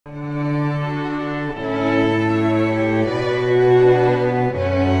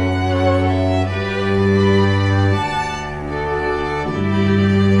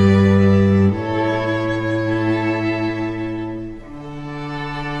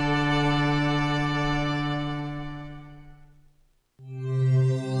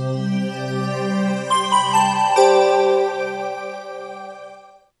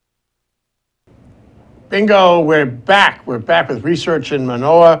Bingo, we're back. We're back with research in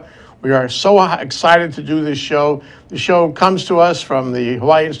Manoa. We are so excited to do this show. The show comes to us from the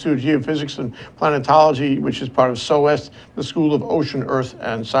Hawaii Institute of Geophysics and Planetology, which is part of SOEST, the School of Ocean, Earth,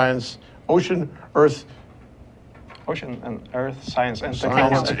 and Science. Ocean, Earth, Science, and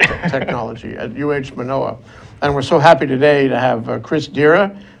Technology. Technology at UH Manoa. And we're so happy today to have Chris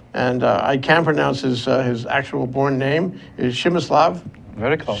Dera, and I can't pronounce his actual born name, is Przemyslaw.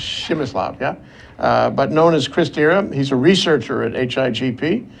 Very close. Przemyslaw, yeah. But known as Chris Dera. He's a researcher at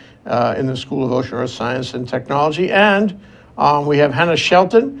HIGP in the School of Ocean, Earth, Science, and Technology. And we have Hannah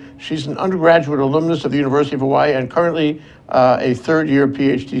Shelton. She's an undergraduate alumnus of the University of Hawaii and currently a third-year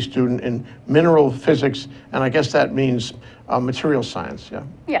PhD student in mineral physics, and I guess that means material science, yeah?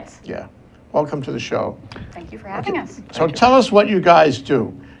 Yes. Yeah. Welcome to the show. Thank you for having us. So tell us what you guys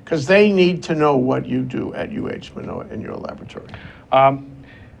do, because they need to know what you do at UH Manoa in your laboratory.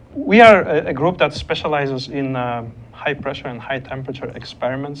 We are a group that specializes in high pressure and high temperature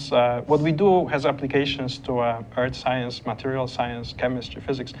experiments. What we do has applications to earth science, material science, chemistry,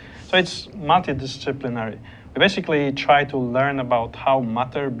 physics. So it's multidisciplinary. We basically try to learn about how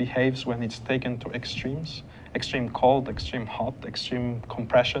matter behaves when it's taken to extremes. Extreme cold, extreme hot, extreme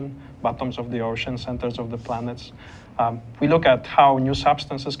compression, bottoms of the ocean, centers of the planets. We look at how new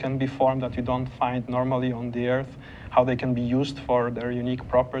substances can be formed that you don't find normally on the Earth, how they can be used for their unique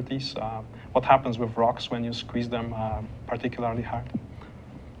properties, what happens with rocks when you squeeze them particularly hard.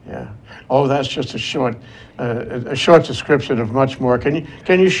 Yeah. Oh, that's just a short description of much more.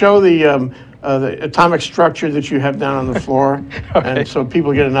 Can you show the atomic structure that you have down on the floor, Okay. and so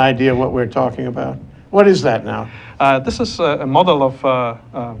people get an idea what we're talking about? What is that now? This is a model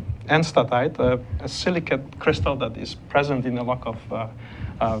of enstatite, a silicate crystal that is present in a lot of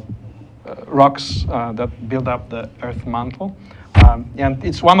rocks that build up the Earth mantle. And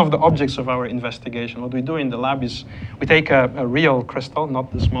it's one of the objects of our investigation. What we do in the lab is we take a real crystal,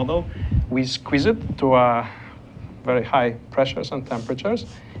 not this model, we squeeze it to very high pressures and temperatures,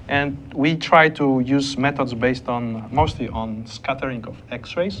 and we try to use methods based on mostly on scattering of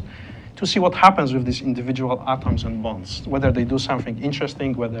X-rays to see what happens with these individual atoms and bonds, whether they do something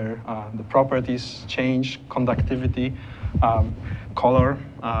interesting, whether the properties change, conductivity, color,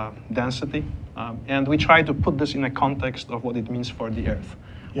 density. And we try to put this in a context of what it means for the Earth.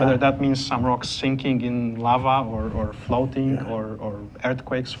 Yeah. Whether that means some rocks sinking in lava or floating, yeah, or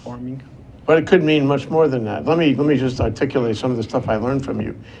earthquakes forming. But it could mean much more than that. Let me just articulate some of the stuff I learned from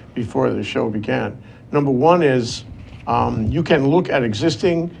you before the show began. Number one is you can look at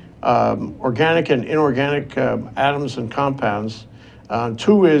existing organic and inorganic atoms and compounds.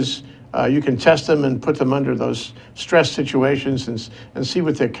 Two is you can test them and put them under those stress situations and see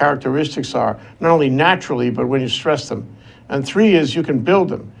what their characteristics are, not only naturally, but when you stress them. And three is you can build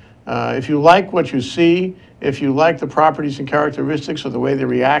them. If you like what you see, if you like the properties and characteristics or the way they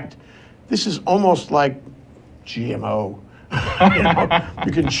react, this is almost like GMO. You know,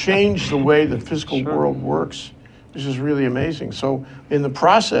 you can change the way the physical world works. This is really amazing. So in the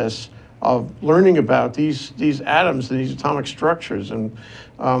process of learning about these atoms and these atomic structures, and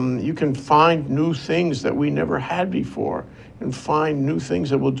you can find new things that we never had before, and find new things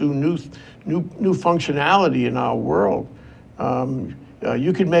that will do new functionality in our world.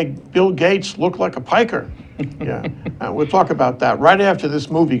 You could make Bill Gates look like a piker. Yeah, we'll talk about that right after this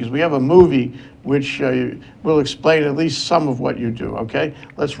movie, because we have a movie which will explain at least some of what you do, okay?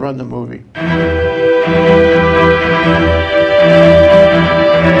 Let's run the movie.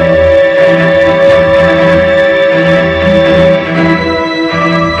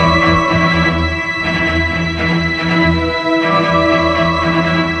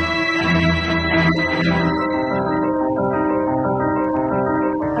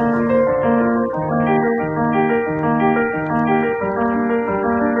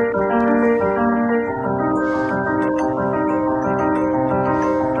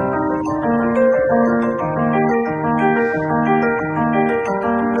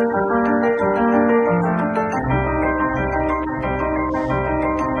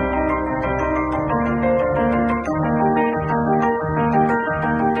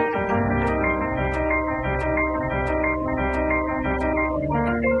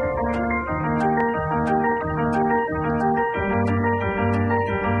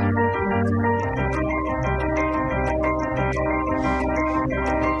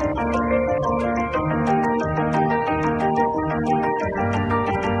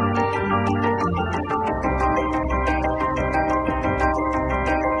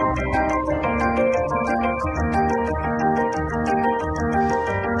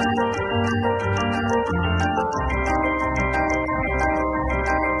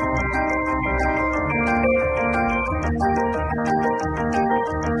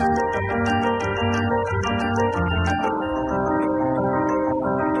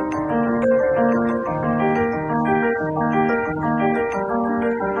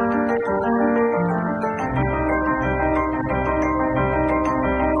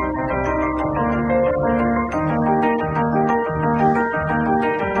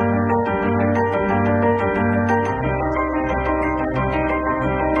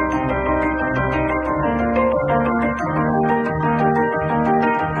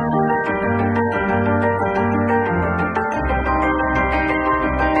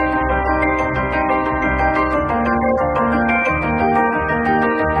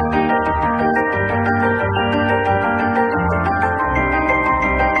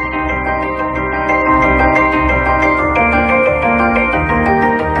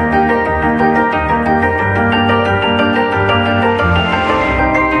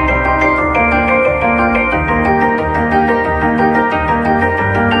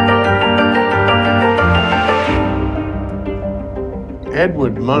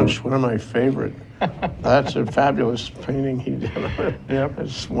 Edward Munch, one of my favorite. That's a fabulous painting he did. Yep.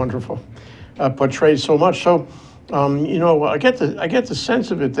 It's wonderful. Portrays so much. So, you know, I get the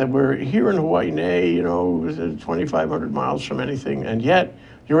sense of it that we're here in Hawaii, you know, 2,500 miles from anything, and yet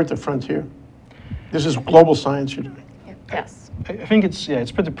you're at the frontier. This is global science you're doing. Yes. I think it's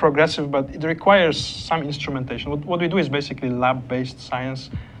pretty progressive, but it requires some instrumentation. What we do is basically lab-based science.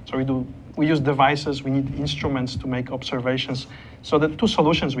 So we use devices, we need instruments to make observations. So the two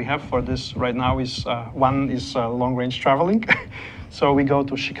solutions we have for this right now is, one is long-range traveling. So we go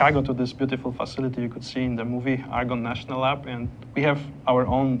to Chicago to this beautiful facility you could see in the movie, Argonne National Lab, and we have our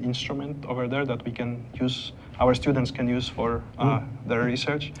own instrument over there that we can use, our students can use for their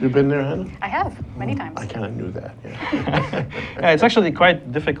research. You've been there, Hannah? I have, many times. I kind of knew that, yeah. Yeah, it's actually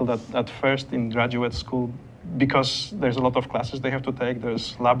quite difficult at first in graduate school because there's a lot of classes they have to take,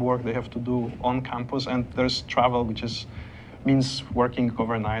 there's lab work they have to do on campus, and there's travel, which means working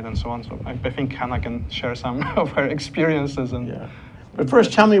overnight and so on. So I think Hannah can share some of her experiences. And Yeah. But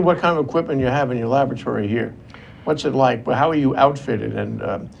first, tell me what kind of equipment you have in your laboratory here. What's it like? How are you outfitted?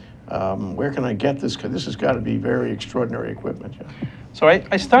 And where can I get this? Because this has got to be very extraordinary equipment. Yeah. So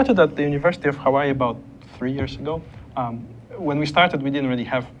I started at the University of Hawaii about 3 years ago. When we started, we didn't really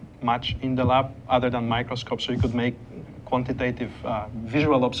have much in the lab other than microscopes, so you could make quantitative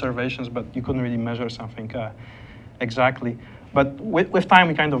visual observations, but you couldn't really measure something exactly. But with time,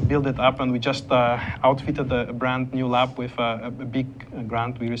 we kind of built it up, and we just outfitted a brand new lab with a big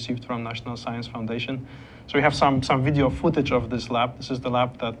grant we received from National Science Foundation. So we have some video footage of this lab. This is the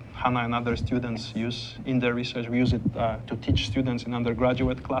lab that Hannah and other students use in their research. We use it to teach students in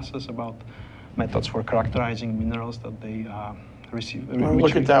undergraduate classes about methods for characterizing minerals that they receive. Want to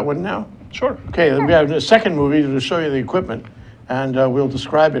look at that one now? Sure. Okay, we have a second movie to show you the equipment, and we'll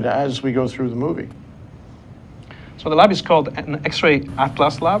describe it as we go through the movie. So the lab is called an X-ray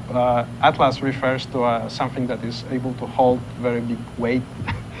Atlas lab. Atlas refers to something that is able to hold very big weight,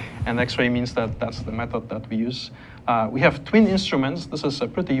 and X-ray means that that's the method that we use. We have twin instruments. This is a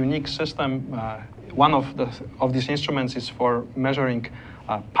pretty unique system. One of these instruments is for measuring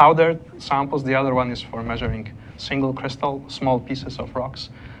powdered samples. The other one is for measuring single crystal, small pieces of rocks.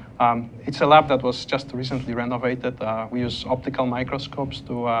 It's a lab that was just recently renovated. We use optical microscopes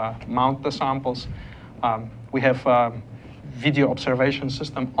to mount the samples. We have a video observation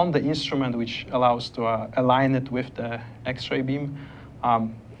system on the instrument which allows to align it with the X-ray beam.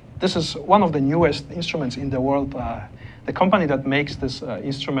 This is one of the newest instruments in the world. The company that makes this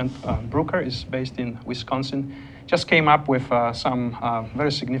instrument, Bruker, is based in Wisconsin. Just came up with some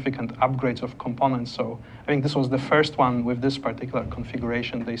very significant upgrades of components. So I think this was the first one with this particular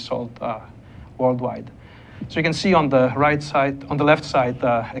configuration they sold worldwide. So you can see on the right side, on the left side,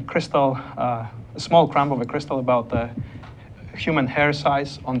 a crystal, a small crumb of a crystal about human hair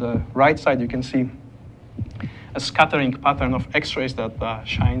size. On the right side, you can see a scattering pattern of X-rays that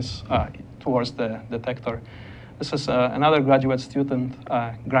shines towards the detector. This is another graduate student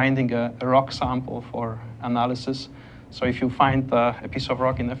grinding a rock sample for analysis. So if you find a piece of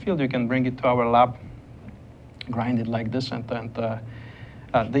rock in the field, you can bring it to our lab, grind it like this, and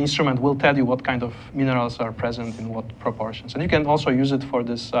the instrument will tell you what kind of minerals are present in what proportions. And you can also use it for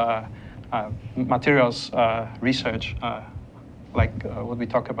this materials research, like what we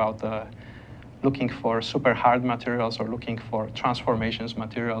talk about, looking for super hard materials or looking for transformations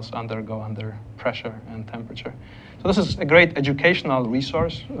materials undergo under pressure and temperature. So this is a great educational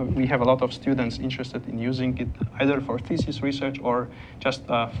resource. We have a lot of students interested in using it either for thesis research or just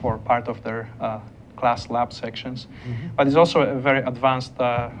for part of their class lab sections. Mm-hmm. But it's also a very advanced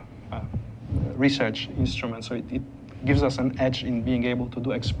research instrument, so it gives us an edge in being able to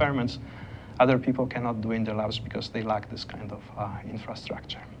do experiments other people cannot do in their labs because they lack this kind of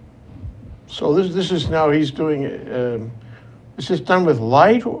infrastructure. So this is now he's doing, is this done with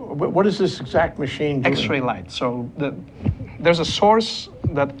light? What is this exact machine doing? X-ray light. So there's a source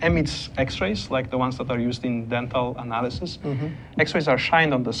that emits X-rays, like the ones that are used in dental analysis. Mm-hmm. X-rays are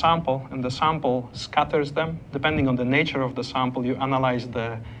shined on the sample, and the sample scatters them. Depending on the nature of the sample, you analyze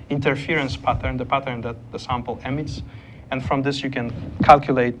the interference pattern, the pattern that the sample emits. And from this, you can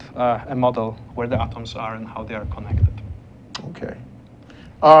calculate a model where the atoms are and how they are connected. Okay.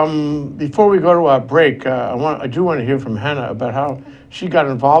 Before we go to our break, I do want to hear from Hannah about how she got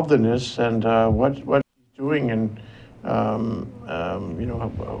involved in this and what she's doing, and you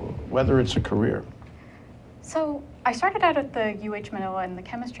know, whether it's a career. So I started out at the UH Manila in the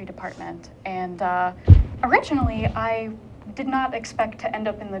chemistry department, and originally I did not expect to end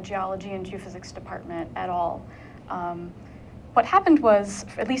up in the geology and geophysics department at all. What happened was,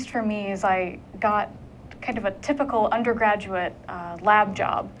 at least for me, is I got kind of a typical undergraduate lab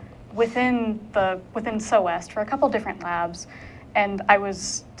job within SOEST for a couple different labs. And I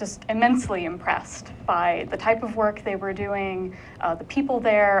was just immensely impressed by the type of work they were doing. The people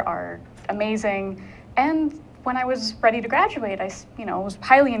there are amazing. And when I was ready to graduate, I was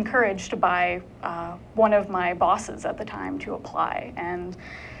highly encouraged by one of my bosses at the time to apply. And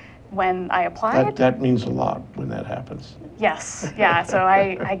when I applied... That means a lot when that happens. Yes, yeah, so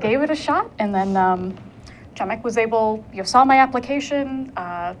I gave it a shot, and then Przemek was able, saw my application,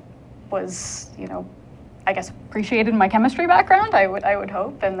 was, I guess appreciated my chemistry background, I would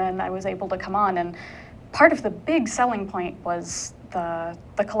hope, and then I was able to come on. And part of the big selling point was the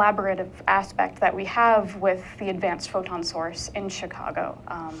collaborative aspect that we have with the Advanced Photon Source in Chicago.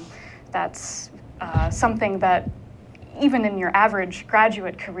 That's something that even in your average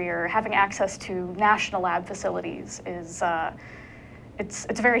graduate career, having access to national lab facilities is it's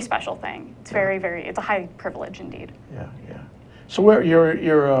a very special thing. It's it's a high privilege indeed. Yeah, yeah. So where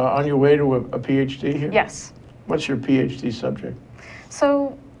you're on your way to a PhD here? Yes. What's your PhD subject?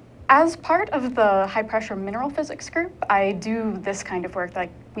 So, as part of the high pressure mineral physics group, I do this kind of work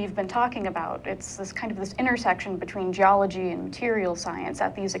like we've been talking about. It's this intersection between geology and material science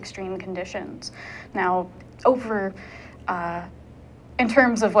at these extreme conditions. Now, in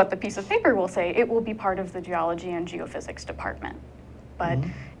terms of what the piece of paper will say, it will be part of the geology and geophysics department. But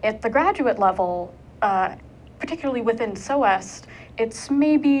at the graduate level, particularly within SOEST, it's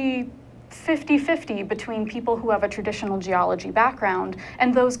maybe 50-50 between people who have a traditional geology background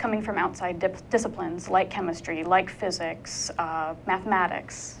and those coming from outside disciplines like chemistry, like physics,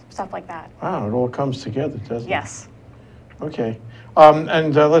 mathematics, stuff like that. Wow, it all comes together, doesn't it? Yes. Okay.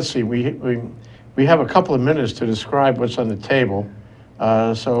 Let's see, we have a couple of minutes to describe what's on the table.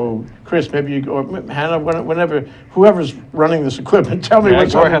 So, Chris, maybe you or Hannah, whenever, whoever's running this equipment, tell me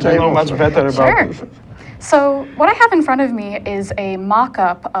what's on the table. I know much better about this. So what I have in front of me is a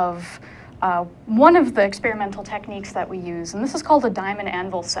mock-up of one of the experimental techniques that we use, and this is called a diamond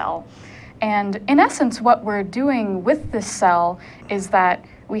anvil cell. And in essence, what we're doing with this cell is that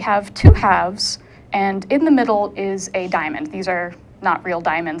we have two halves, and in the middle is a diamond. These are not real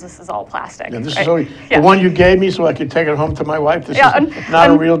diamonds, this is all plastic. Yeah, this is the one you gave me so I could take it home to my wife. This is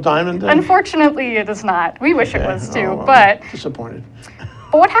not a real diamond then? Unfortunately, it is not. We wish it was too, well, but... disappointed.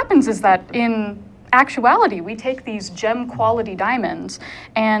 But what happens is that in actuality, we take these gem quality diamonds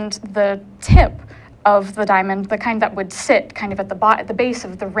and the tip of the diamond, the kind that would sit kind of at the base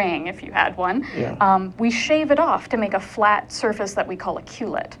of the ring if you had one, we shave it off to make a flat surface that we call a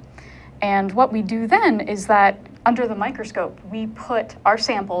culet. And what we do then is that under the microscope, we put our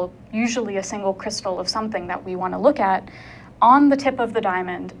sample, usually a single crystal of something that we want to look at, on the tip of the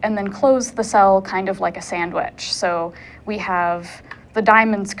diamond and then close the cell kind of like a sandwich. So we have the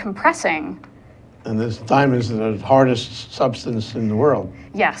diamonds compressing. And this diamond is the hardest substance in the world.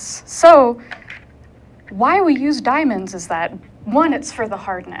 Yes. So why we use diamonds is that, one, it's for the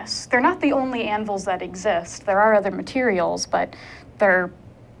hardness. They're not the only anvils that exist. There are other materials, but they're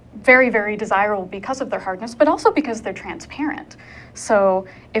very, very desirable because of their hardness, but also because they're transparent. So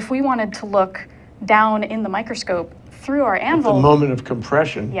if we wanted to look down in the microscope through our anvil... At the moment of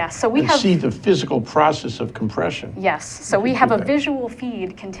compression. Yes, so we have... see the physical process of compression. Yes, so we have a visual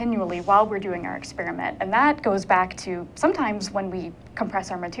feed continually while we're doing our experiment, and that goes back to sometimes when we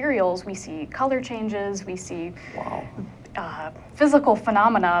compress our materials, we see color changes, we see physical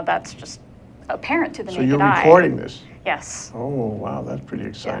phenomena that's just apparent to the naked eye. So you're recording this? Yes. Oh, wow, that's pretty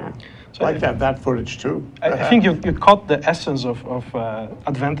exciting. Yeah. So I'd like to have that footage too. I think you caught the essence of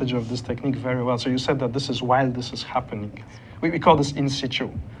advantage of this technique very well. So you said that this is while this is happening. We call this in situ,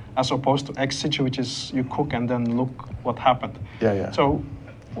 as opposed to ex situ, which is you cook and then look what happened. Yeah, yeah. So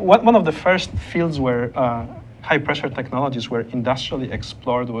one of the first fields where high pressure technologies were industrially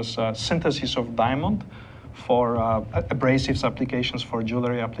explored was synthesis of diamond for abrasives applications, for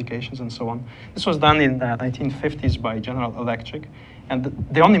jewelry applications, and so on. This was done in the 1950s by General Electric, and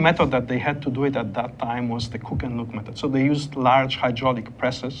the only method that they had to do it at that time was the cook and look method. So they used large hydraulic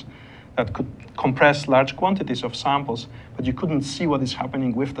presses that could compress large quantities of samples, but you couldn't see what is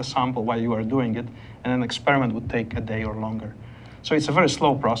happening with the sample while you are doing it, and an experiment would take a day or longer. So it's a very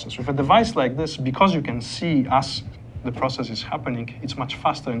slow process. With a device like this, because you can see as the process is happening, it's much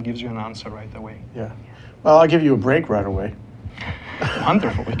faster and gives you an answer right away. Yeah. Well, I'll give you a break right away.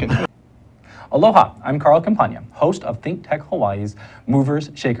 Wonderful. We can. Aloha, I'm Carl Campagna, host of ThinkTech Hawaii's Movers,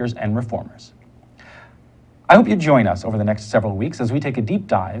 Shakers, and Reformers. I hope you join us over the next several weeks as we take a deep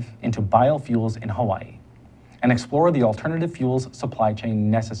dive into biofuels in Hawaii and explore the alternative fuels supply chain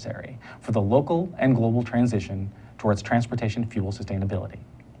necessary for the local and global transition towards transportation fuel sustainability.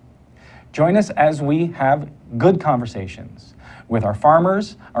 Join us as we have good conversations with our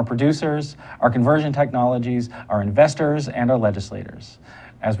farmers, our producers, our conversion technologies, our investors, and our legislators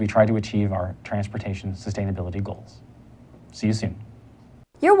as we try to achieve our transportation sustainability goals. See you soon.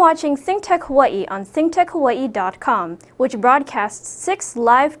 You're watching ThinkTech Hawaii on thinktechhawaii.com, which broadcasts 6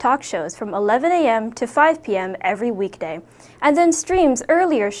 live talk shows from 11 a.m. to 5 p.m. every weekday, and then streams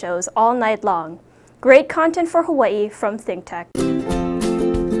earlier shows all night long. Great content for Hawaii from ThinkTech.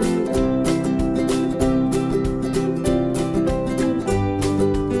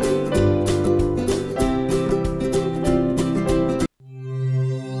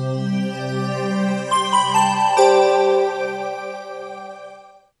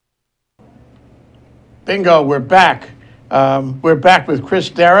 Bingo, we're back. We're back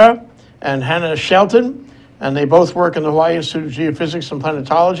with Dera and Hannah Shelton, and they both work in the Hawaii Institute of Geophysics and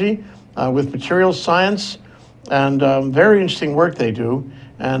Planetology with materials science, and very interesting work they do.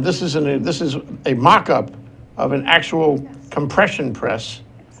 And this is a mock-up of an actual compression press.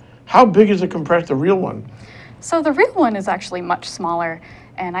 How big is the real one? So the real one is actually much smaller,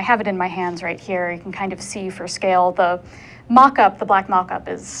 and I have it in my hands right here. You can kind of see for scale. The mock-up, the black mock-up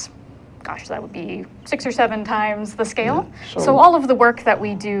is, gosh, that would be 6 or 7 times the scale. Yeah, so all of the work that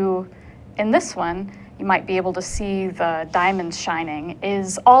we do in this one, you might be able to see the diamonds shining,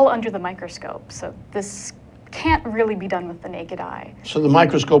 is all under the microscope. So this can't really be done with the naked eye. So the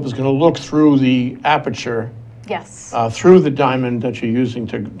microscope is going to look through the aperture, yes, through the diamond that you're using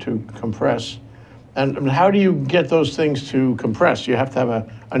to compress. And how do you get those things to compress? You have to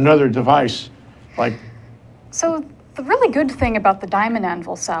have another device, like. So the really good thing about the diamond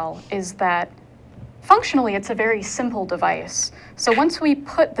anvil cell is that functionally it's a very simple device. So once we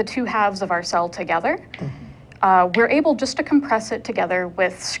put the 2 halves of our cell together, we're able just to compress it together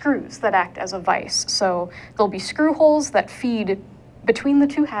with screws that act as a vise. So there'll be screw holes that feed between the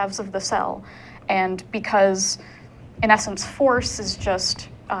 2 halves of the cell. And because, in essence, force is just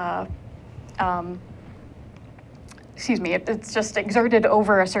it's just exerted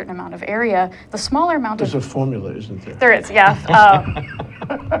over a certain amount of area. The smaller amount There's a formula, isn't there? There is, yeah.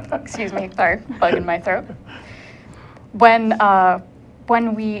 Excuse me, sorry, bug in my throat.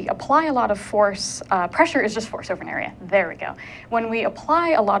 When we apply a lot of force, pressure is just force over an area. There we go. When we apply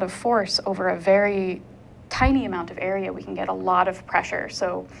a lot of force over a very tiny amount of area, we can get a lot of pressure.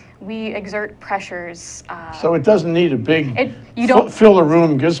 So we exert pressures. So it doesn't need a big fill a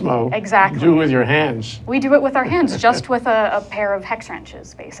room gizmo. Exactly. Do it with your hands. We do it with our hands, just with a pair of hex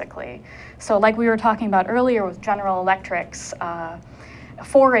wrenches, basically. So like we were talking about earlier with General Electric's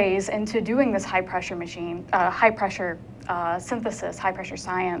forays into doing this high pressure machine, high pressure synthesis, high pressure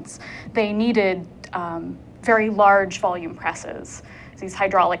science, they needed very large volume presses, these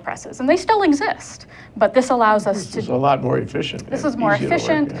hydraulic presses, and they still exist. But this allows us to. This is a lot more efficient. This is more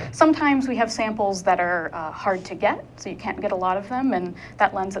efficient. Sometimes we have samples that are hard to get, so you can't get a lot of them, and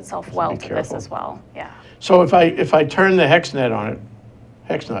that lends itself well to this as well. Yeah. So if I turn the hex nut on it,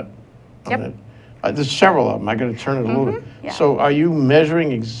 there's several of them. I got to turn it a little bit. Yeah. So are you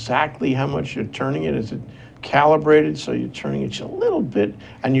measuring exactly how much you're turning it? Is it calibrated so you're turning it just a little bit,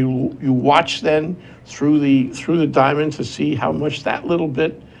 and you watch then through the diamond to see how much that little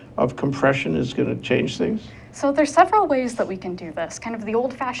bit of compression is going to change things? So there's several ways that we can do this. Kind of the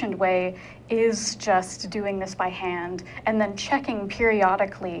old-fashioned way is just doing this by hand and then checking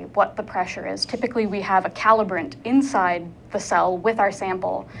periodically what the pressure is. Typically we have a calibrant inside the cell with our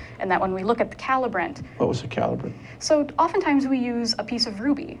sample, and that when we look at the calibrant. What was the calibrant? So oftentimes we use a piece of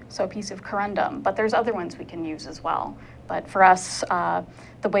ruby, so a piece of corundum, but there's other ones we can use as well. But for us,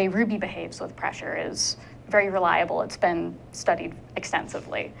 the way ruby behaves with pressure is very reliable. It's been studied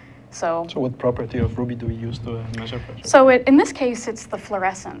extensively. So what property of ruby do we use to measure pressure? So in this case, it's the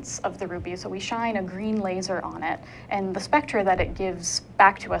fluorescence of the ruby. So we shine a green laser on it, and the spectra that it gives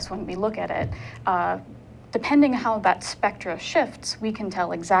back to us when we look at it, depending how that spectra shifts, we can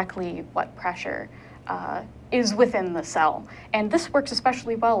tell exactly what pressure is within the cell. And this works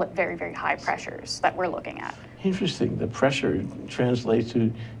especially well at very, very high pressures that we're looking at. Interesting. The pressure translates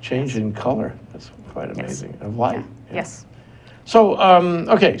to change in color. That's quite amazing. Of light. Yeah. Yeah. Yes. So,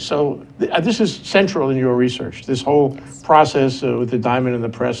 okay, so this is central in your research, this whole process with the diamond and the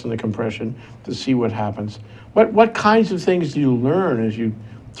press and the compression to see what happens. What kinds of things do you learn as you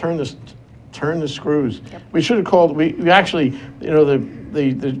turn the screws? Yep. We should have called, we actually, you know,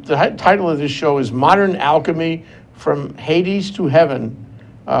 the title of this show is Modern Alchemy from Hades to Heaven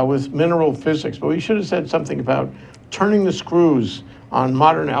with Mineral Physics, but we should have said something about turning the screws on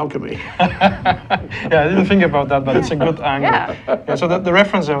modern alchemy. Yeah, I didn't think about that, but it's a good angle. Yeah. Yeah, so the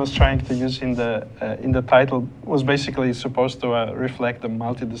reference I was trying to use in the title was basically supposed to reflect the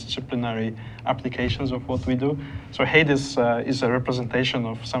multidisciplinary applications of what we do. So Hades is a representation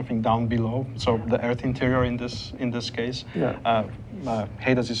of something down below, so the Earth interior in this case. Yeah.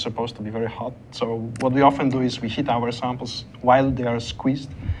 Hades is supposed to be very hot. So what we often do is we heat our samples while they are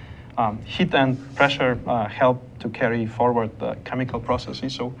squeezed. Heat and pressure help to carry forward the chemical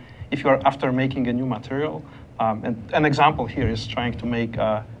processes. So if you are after making a new material, and an example here is trying to make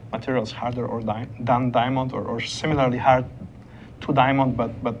materials harder or than diamond or similarly hard to diamond,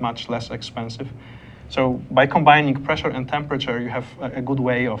 but much less expensive. So by combining pressure and temperature, you have a good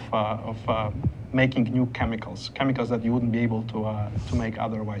way of making new chemicals that you wouldn't be able to make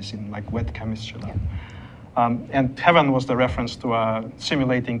otherwise in like wet chemistry lab. And Heaven was the reference to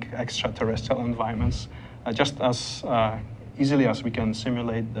simulating extraterrestrial environments, just as easily as we can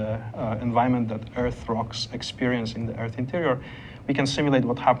simulate the environment that Earth rocks experience in the Earth interior. We can simulate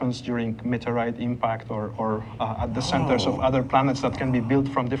what happens during meteorite impact or at the centers of other planets that can be built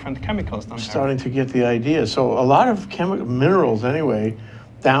from different chemicals than Starting to get the idea. So a lot of minerals, anyway,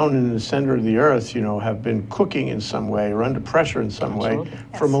 down in the center of the Earth, you know, have been cooking in some way or under pressure in some way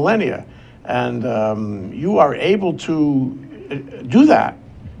for millennia. And you are able to do that.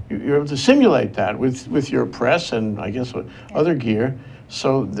 You're able to simulate that with your press and I guess other gear,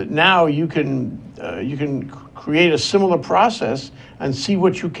 so that now you can create a similar process and see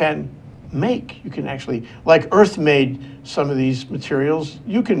what you can make. You can actually, like Earth made some of these materials,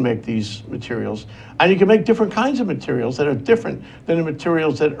 you can make these materials, and you can make different kinds of materials that are different than the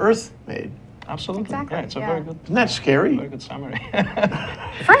materials that Earth made. Absolutely. Exactly, Yeah, it's a very good. Isn't that scary? Very good summary.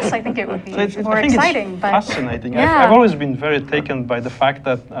 First, I think it would be more I think exciting, it's but fascinating. yeah. I've always been very taken by the fact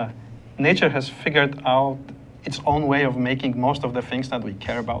that nature has figured out its own way of making most of the things that we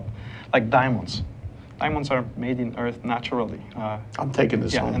care about, like diamonds. Diamonds are made in Earth naturally. I'm taking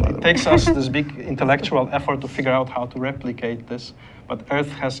this home, and by the it way. takes us this big intellectual effort to figure out how to replicate this, but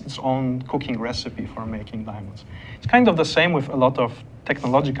Earth has its own cooking recipe for making diamonds. It's kind of the same with a lot of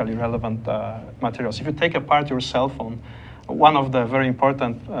technologically relevant materials. If you take apart your cell phone, one of the very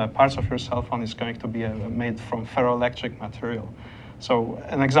important parts of your cell phone is going to be made from ferroelectric material. So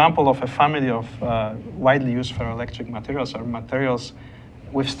an example of a family of widely used ferroelectric materials are materials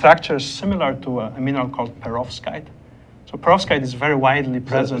with structures similar to a mineral called perovskite. So perovskite is very widely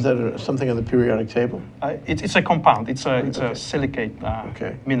present. Is that something on the periodic table? It's a compound. It's a silicate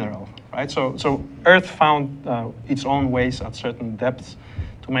mineral, right? So Earth found its own ways at certain depths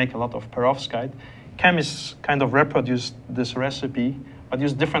to make a lot of perovskite. Chemists kind of reproduced this recipe, but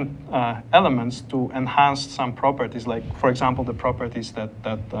used different elements to enhance some properties, like, for example, the properties that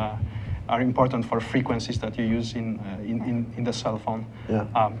are important for frequencies that you use in the cell phone.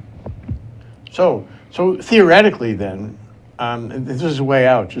 Yeah. So theoretically then, and this is a way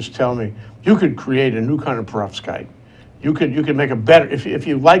out, just tell me, you could create a new kind of perovskite. You could make a better, if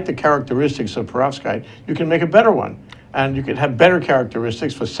you like the characteristics of perovskite, you can make a better one. And you could have better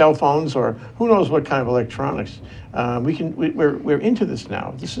characteristics for cell phones or who knows what kind of electronics. We're into this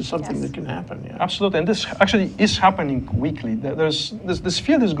now. This is something that can happen. Yeah. Absolutely, and this actually is happening weekly. This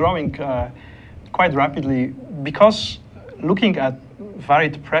field is growing quite rapidly because looking at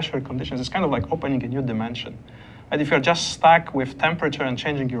varied pressure conditions is kind of like opening a new dimension. And if you're just stuck with temperature and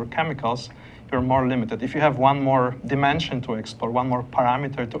changing your chemicals, you're more limited. If you have one more dimension to explore, one more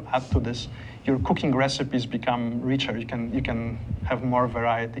parameter to add to this, your cooking recipes become richer. You can have more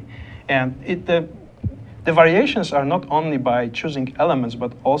variety, and the variations are not only by choosing elements,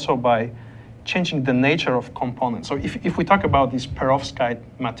 but also by changing the nature of components. So if we talk about these perovskite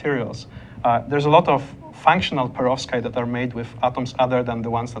materials, there's a lot of functional perovskite that are made with atoms other than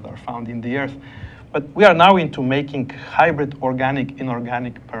the ones that are found in the Earth. But we are now into making hybrid organic,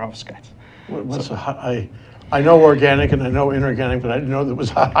 inorganic perovskites. I know organic and I know inorganic, but I didn't know there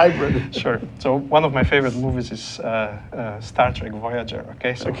was a hybrid. Sure. So one of my favorite movies is Star Trek Voyager.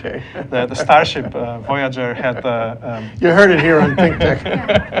 Okay. So the starship Voyager had. You heard it here on ThinkTech.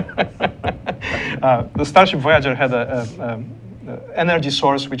 The starship Voyager had a energy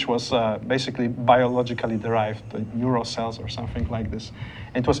source which was basically biologically derived, neurocells or something like this.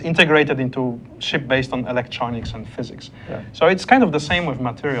 It was integrated into ship based on electronics and physics. Yeah. So it's kind of the same with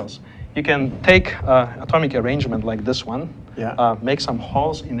materials. You can take atomic arrangement like this one, make some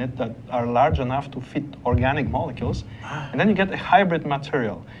holes in it that are large enough to fit organic molecules, and then you get a hybrid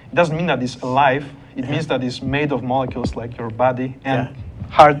material. It doesn't mean that it's alive. It means that it's made of molecules like your body and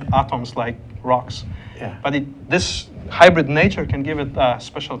hard atoms like rocks. Yeah. But this hybrid nature can give it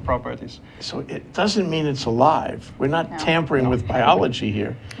special properties. So it doesn't mean it's alive. We're not No. tampering with biology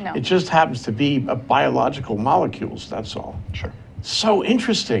here. No. It just happens to be biological molecules, that's all. Sure. So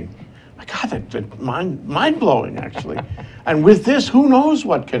interesting. My God, that mind-blowing, actually. And with this, who knows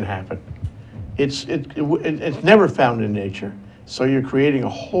what can happen? It's never found in nature. So you're creating a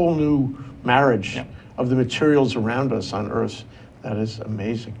whole new marriage of the materials around us on Earth. That is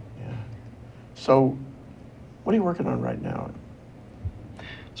amazing. Yeah. So what are you working on right now?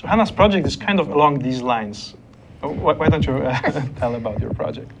 So Hannah's project is kind of along these lines. Why don't you tell about your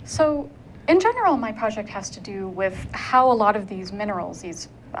project? So in general, my project has to do with how a lot of these minerals, these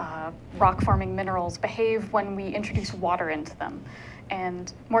rock-forming minerals, behave when we introduce water into them.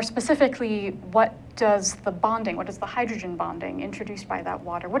 And more specifically, what does the hydrogen bonding introduced by that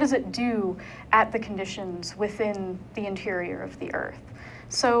water, what does it do at the conditions within the interior of the Earth?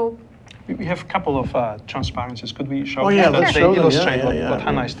 So we have a couple of transparencies. Could we show Oh, yeah, them? let's They show them. illustrate Yeah, what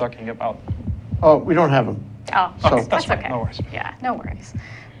Hannah is talking about. Oh, we don't have them. Oh, So- that's fine, okay. no worries. Yeah, no worries.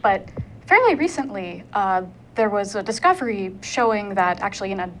 But fairly recently, there was a discovery showing that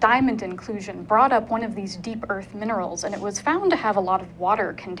actually a diamond inclusion brought up one of these deep earth minerals, and it was found to have a lot of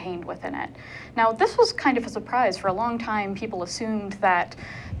water contained within it. Now, this was kind of a surprise. For a long time, people assumed that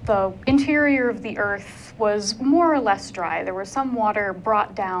the interior of the Earth was more or less dry. There was some water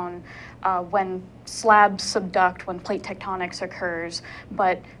brought down when slabs subduct, when plate tectonics occurs,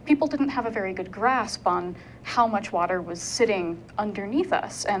 but people didn't have a very good grasp on how much water was sitting underneath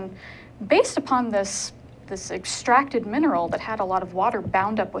us. And based upon this extracted mineral that had a lot of water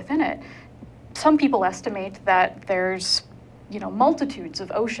bound up within it, some people estimate that there's multitudes of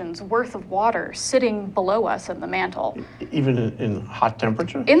oceans worth of water sitting below us in the mantle. Even in hot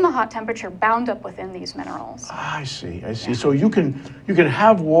temperature? In the hot temperature, bound up within these minerals. I see. Yeah. So you can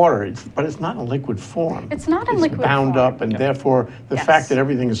have water, but it's not in liquid form. It's not in liquid It's bound form. up, and therefore the Yes. fact that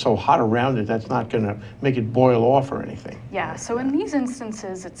everything is so hot around it, that's not going to make it boil off or anything. Yeah, so in these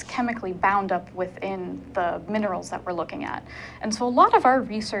instances, it's chemically bound up within the minerals that we're looking at. And so a lot of our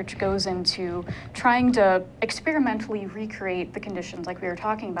research goes into trying to experimentally recreate the conditions like we were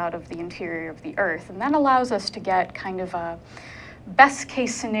talking about of the interior of the Earth. And that allows us to get kind of a best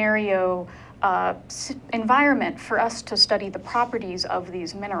case scenario environment for us to study the properties of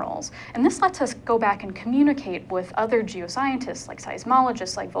these minerals. And this lets us go back and communicate with other geoscientists like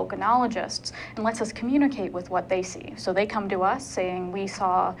seismologists, like volcanologists, and lets us communicate with what they see. So they come to us saying, we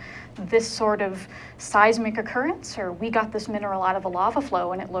saw this sort of seismic occurrence, or we got this mineral out of a lava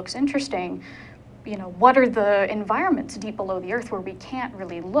flow and it looks interesting. What are the environments deep below the Earth where we can't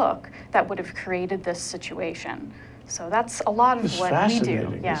really look that would have created this situation? So that's a lot of It's what we do.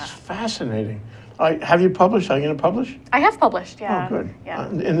 fascinating. Yeah. It's fascinating. Have you published? Are you going to publish? I have published, yeah. Oh, good. Yeah.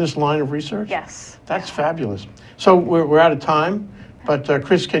 In this line of research? Yes. That's fabulous. So we're out of time, but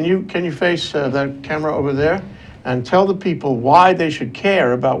Chris, can you face that camera over there and tell the people why they should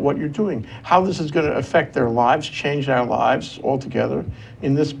care about what you're doing, how this is going to affect their lives, change our lives altogether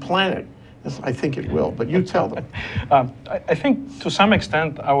in this planet? I think it will, but you tell them. I think to some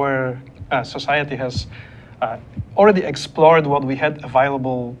extent our society has already explored what we had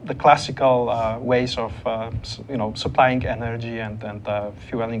available, the classical ways of supplying energy and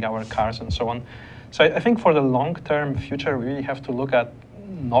fueling our cars and so on. So I think for the long-term future, we really have to look at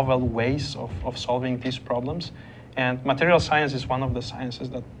novel ways of solving these problems. And material science is one of the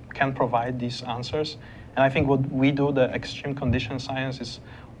sciences that can provide these answers. And I think what we do, the extreme condition science, is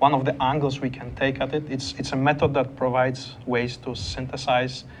one of the angles we can take at it. It's a method that provides ways to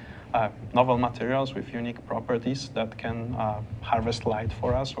synthesize novel materials with unique properties that can harvest light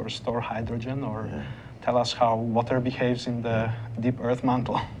for us, or store hydrogen, or tell us how water behaves in the deep earth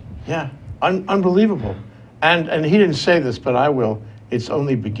mantle. Yeah, unbelievable. And he didn't say this, but I will. It's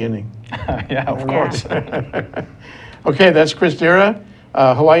only beginning. Yeah, of course. Okay, that's Chris Dera,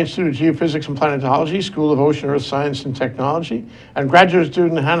 Hawaii Institute of Geophysics and Planetology, School of Ocean, Earth Science and Technology, and graduate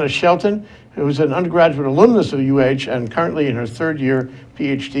student Hannah Shelton, who's an undergraduate alumnus of UH and currently in her third year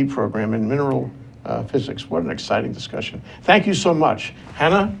PhD program in mineral physics. What an exciting discussion. Thank you so much.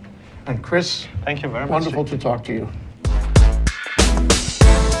 Hannah and Chris, Thank you very much. wonderful to talk to you.